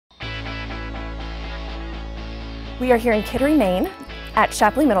We are here in Kittery, Maine at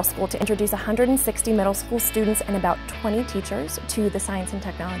Shapley Middle School to introduce 160 middle school students and about 20 teachers to the science and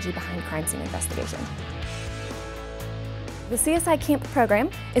technology behind crime scene investigation. The CSI Camp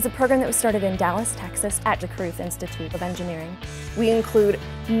program is a program that was started in Dallas, Texas at the Caruth Institute of Engineering. We include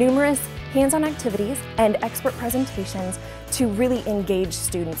numerous hands-on activities and expert presentations to really engage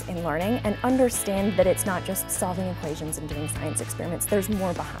students in learning and understand that it's not just solving equations and doing science experiments, there's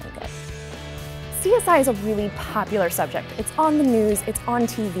more behind it. CSI is a really popular subject. It's on the news, it's on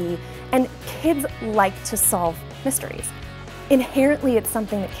TV, and kids like to solve mysteries. Inherently, it's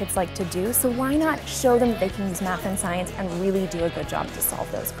something that kids like to do, so why not show them that they can use math and science and really do a good job to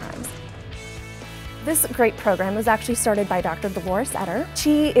solve those crimes? This great program was actually started by Dr. Dolores Etter.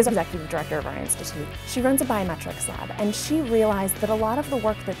 She is executive director of our institute. She runs a biometrics lab, and she realized that a lot of the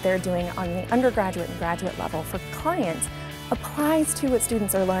work that they're doing on the undergraduate and graduate level for clients applies to what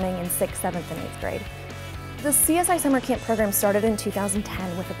students are learning in 6th, 7th, and 8th grade. The CSI Summer Camp program started in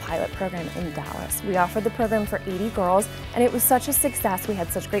 2010 with a pilot program in Dallas. We offered the program for 80 girls, and it was such a success, we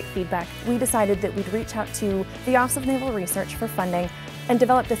had such great feedback, we decided that we'd reach out to the Office of Naval Research for funding and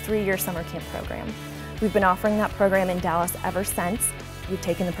developed a 3-year summer camp program. We've been offering that program in Dallas ever since. We've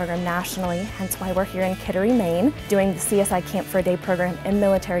taken the program nationally, hence why we're here in Kittery, Maine, doing the CSI Camp for a Day program in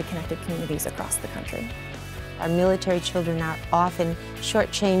military-connected communities across the country. Our military children are often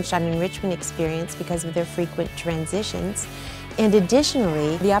shortchanged on enrichment experience because of their frequent transitions. And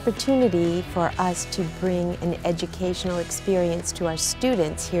additionally, the opportunity for us to bring an educational experience to our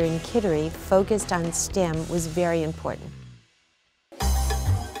students here in Kittery focused on STEM was very important.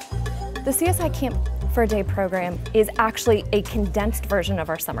 The CSI Camp for a Day program is actually a condensed version of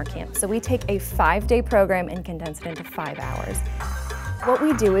our summer camp. So we take a 5-day program and condense it into 5 hours. What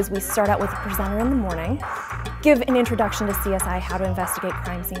we do is we start out with a presenter in the morning, give an introduction to CSI, how to investigate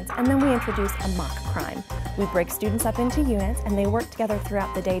crime scenes, and then we introduce a mock crime. We break students up into units and they work together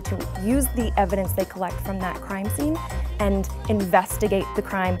throughout the day to use the evidence they collect from that crime scene and investigate the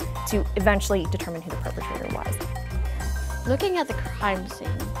crime to eventually determine who the perpetrator was. Looking at the crime scene,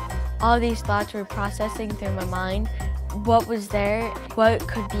 all of these thoughts were processing through my mind. What was there? What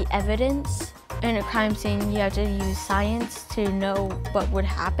could be evidence? In a crime scene, you have to use science to know what would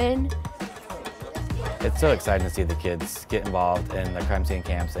happen. It's so exciting to see the kids get involved in the crime scene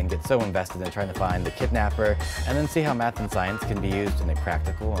camps and get so invested in trying to find the kidnapper, and then see how math and science can be used in a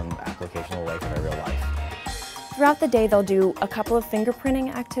practical and applicational way for their real life. Throughout the day, they'll do a couple of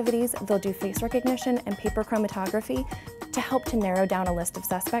fingerprinting activities, they'll do face recognition and paper chromatography to help to narrow down a list of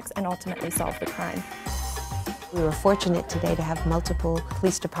suspects and ultimately solve the crime. We were fortunate today to have multiple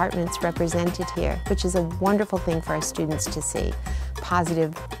police departments represented here, which is a wonderful thing for our students to see.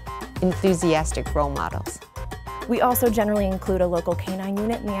 Positive, enthusiastic role models. We also generally include a local canine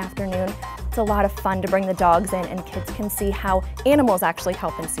unit in the afternoon. It's a lot of fun to bring the dogs in and kids can see how animals actually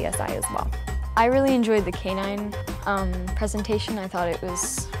help in CSI as well. I really enjoyed the canine presentation. I thought it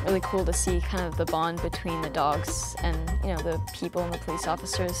was really cool to see kind of the bond between the dogs and the people and the police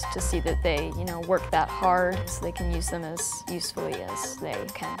officers, to see that they work that hard so they can use them as usefully as they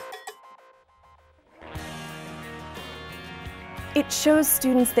can. It shows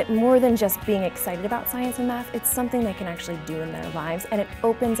students that more than just being excited about science and math, it's something they can actually do in their lives, and it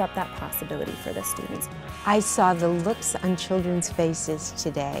opens up that possibility for the students. I saw the looks on children's faces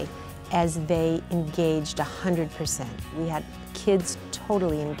today as they engaged 100%. We had kids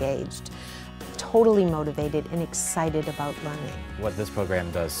totally engaged, totally motivated and excited about learning. What this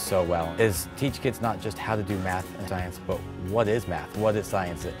program does so well is teach kids not just how to do math and science, but what is math, what is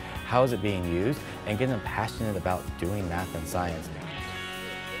science, how is it being used, and get them passionate about doing math and science.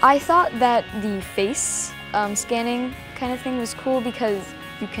 I thought that the face scanning kind of thing was cool because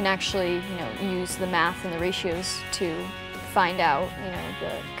you can actually use the math and the ratios to find out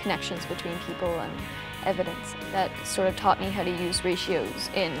the connections between people and evidence. That sort of taught me how to use ratios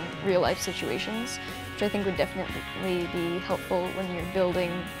in real-life situations, which I think would definitely be helpful when you're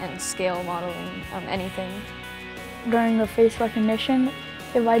building and scale modeling anything. During the face recognition,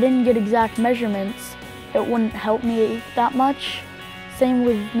 if I didn't get exact measurements, it wouldn't help me that much. Same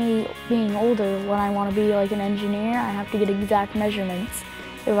with me being older. When I want to be like an engineer, I have to get exact measurements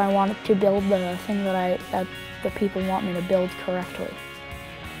if I want to build the thing that the people want me to build correctly.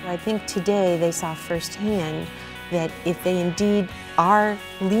 I think today they saw firsthand that if they indeed are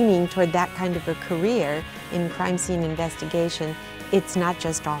leaning toward that kind of a career in crime scene investigation, it's not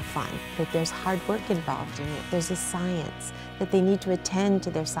just all fun, that there's hard work involved in it. There's a science, that they need to attend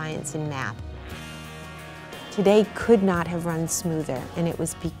to their science and math. Today could not have run smoother, and it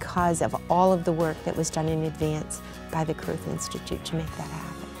was because of all of the work that was done in advance by the Caruth Institute to make that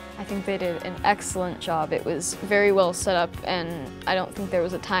happen. I think they did an excellent job. It was very well set up, and I don't think there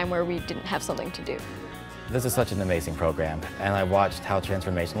was a time where we didn't have something to do. This is such an amazing program, and I watched how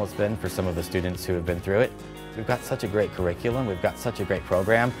transformational it's been for some of the students who have been through it. We've got such a great curriculum, we've got such a great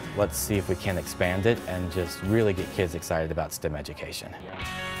program. Let's see if we can expand it and just really get kids excited about STEM education.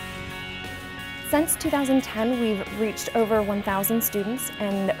 Since 2010, we've reached over 1,000 students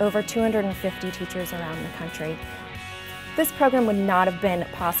and over 250 teachers around the country. This program would not have been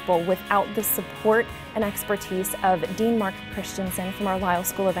possible without the support and expertise of Dean Mark Christensen from our Lyle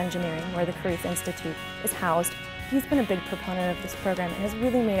School of Engineering, where the Caruth Institute is housed. He's been a big proponent of this program and has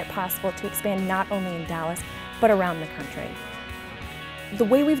really made it possible to expand not only in Dallas, but around the country. The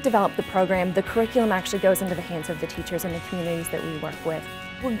way we've developed the program, the curriculum actually goes into the hands of the teachers and the communities that we work with.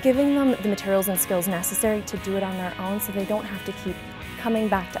 We're giving them the materials and skills necessary to do it on their own so they don't have to keep coming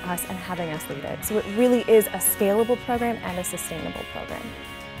back to us and having us lead it. So it really is a scalable program and a sustainable program.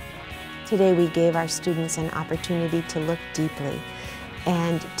 Today we gave our students an opportunity to look deeply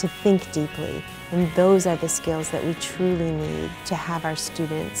and to think deeply. And those are the skills that we truly need to have our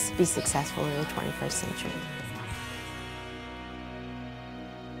students be successful in the 21st century.